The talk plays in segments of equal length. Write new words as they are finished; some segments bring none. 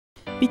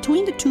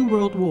Between the two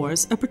world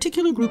wars, a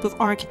particular group of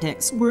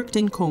architects worked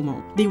in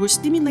Como. They were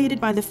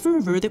stimulated by the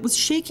fervor that was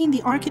shaking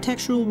the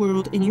architectural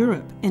world in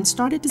Europe and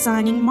started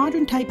designing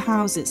modern-type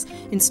houses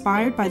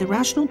inspired by the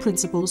rational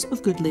principles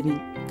of good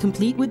living.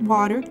 Complete with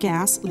water,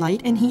 gas,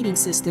 light, and heating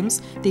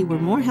systems, they were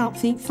more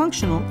healthy,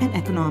 functional, and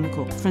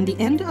economical. From the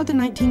end of the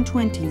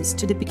 1920s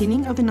to the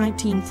beginning of the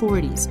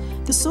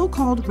 1940s, the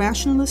so-called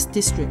Rationalist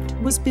district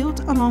was built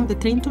along the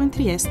Trento and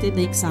Trieste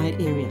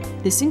lakeside area.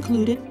 This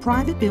included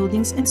private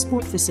buildings and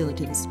sport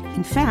facilities.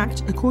 In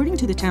fact, according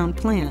to the town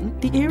plan,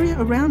 the area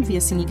around Via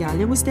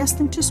Senigallia was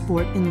destined to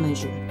sport and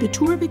leisure. The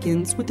tour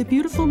begins with the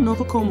beautiful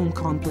Novo Comum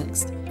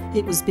complex.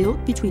 It was built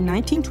between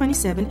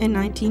 1927 and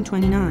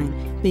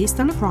 1929, based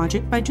on a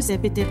project by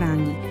Giuseppe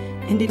Terragni,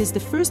 and it is the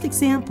first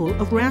example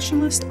of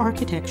rationalist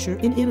architecture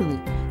in Italy,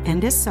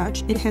 and as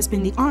such, it has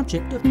been the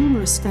object of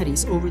numerous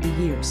studies over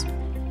the years.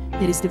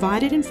 It is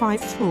divided in 5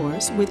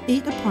 floors, with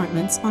 8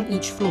 apartments on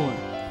each floor.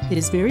 It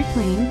is very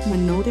plain,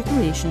 with no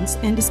decorations,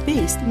 and is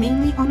based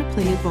mainly on a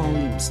play of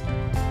volumes.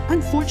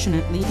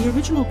 Unfortunately, the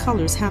original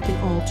colors have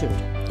been altered.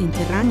 In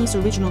Terragni's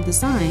original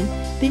design,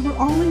 they were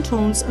all in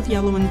tones of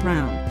yellow and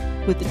brown,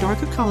 with the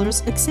darker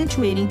colors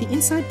accentuating the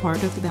inside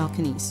part of the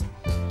balconies.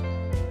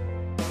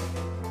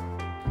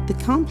 The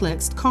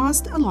complex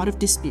caused a lot of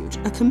dispute.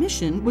 A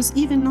commission was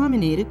even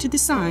nominated to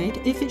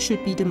decide if it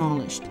should be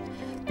demolished.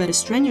 But a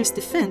strenuous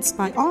defense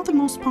by all the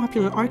most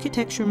popular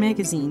architecture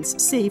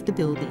magazines saved the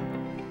building.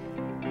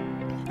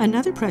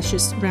 Another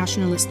precious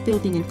rationalist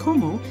building in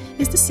Como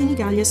is the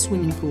Senigallia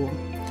swimming pool.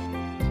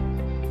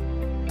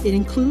 It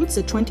includes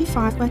a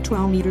 25 by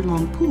 12 meter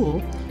long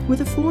pool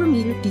with a 4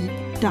 meter deep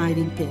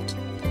diving pit.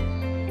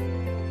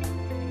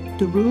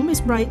 The room is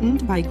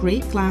brightened by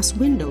great glass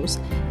windows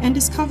and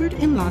is covered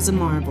in Lasa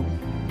marble.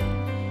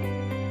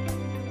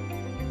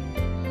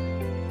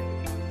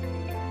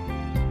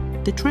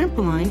 The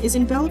trampoline is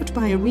enveloped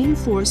by a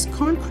reinforced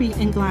concrete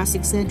and glass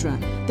exedra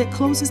that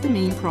closes the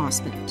main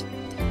prospect.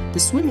 The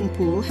swimming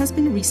pool has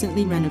been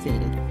recently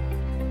renovated.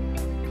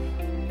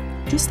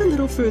 Just a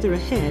little further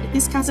ahead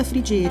is Casa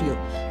Frigerio,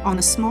 on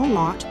a small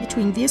lot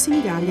between Via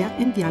Senigallia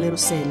and Viale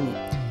Rosselli.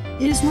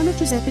 It is one of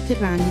Giuseppe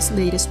Terragni's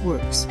latest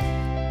works,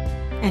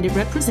 and it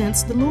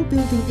represents the low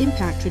building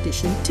impact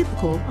tradition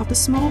typical of the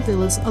small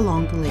villas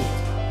along the lake.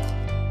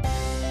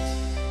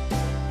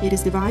 It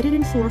is divided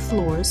in 4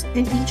 floors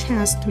and each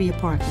has 3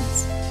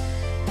 apartments.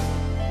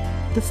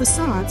 The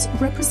facades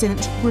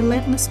represent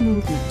relentless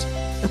movement,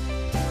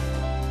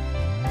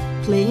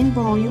 play in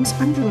volumes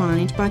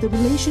underlined by the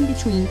relation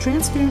between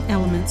transparent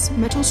elements,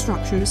 metal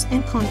structures,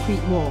 and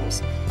concrete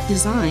walls,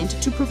 designed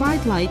to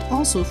provide light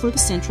also for the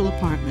central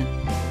apartment.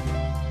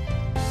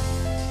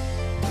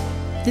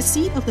 The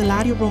seat of the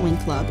Lario Rowing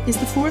Club is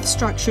the 4th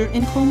structure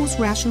in Como's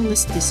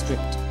Rationalist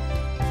district.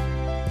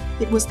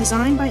 It was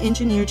designed by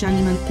engineer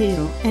Gianni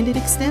Mantero, and it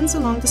extends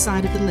along the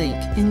side of the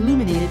lake,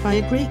 illuminated by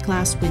a great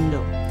glass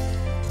window.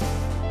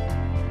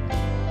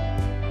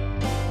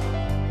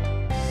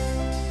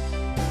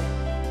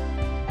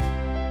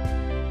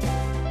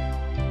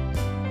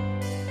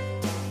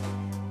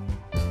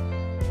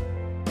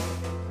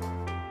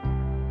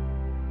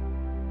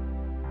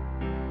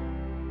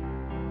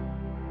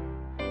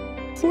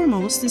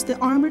 Foremost is the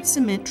armored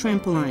cement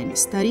trampoline,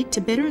 studied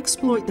to better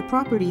exploit the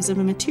properties of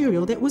a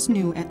material that was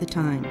new at the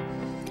time.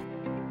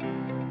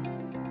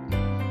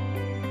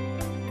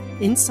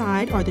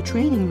 Inside are the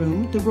training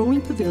room, the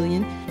rowing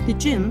pavilion, the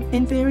gym,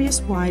 and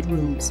various wide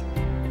rooms.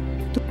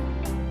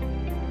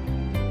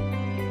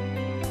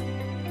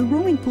 The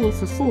rowing pool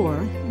for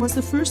 4 was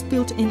the first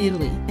built in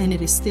Italy, and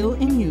it is still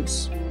in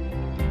use.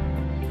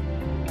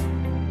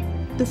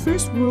 The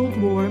First World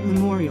War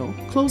Memorial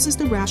closes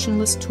the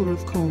Rationalist tour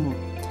of Como.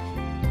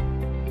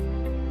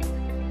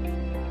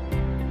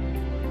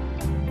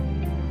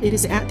 It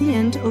is at the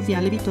end of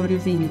Viale Vittorio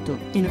Veneto,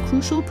 in a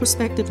crucial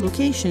prospective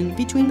location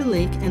between the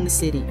lake and the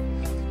city.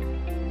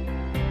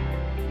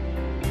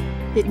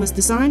 It was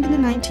designed in the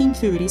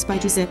 1930s by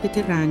Giuseppe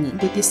Terragni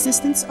with the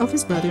assistance of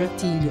his brother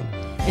Attilio,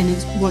 and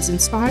it was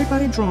inspired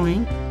by a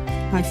drawing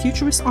by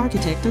futurist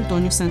architect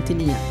Antonio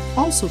Santilia,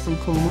 also from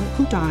Como,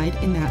 who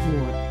died in that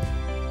war.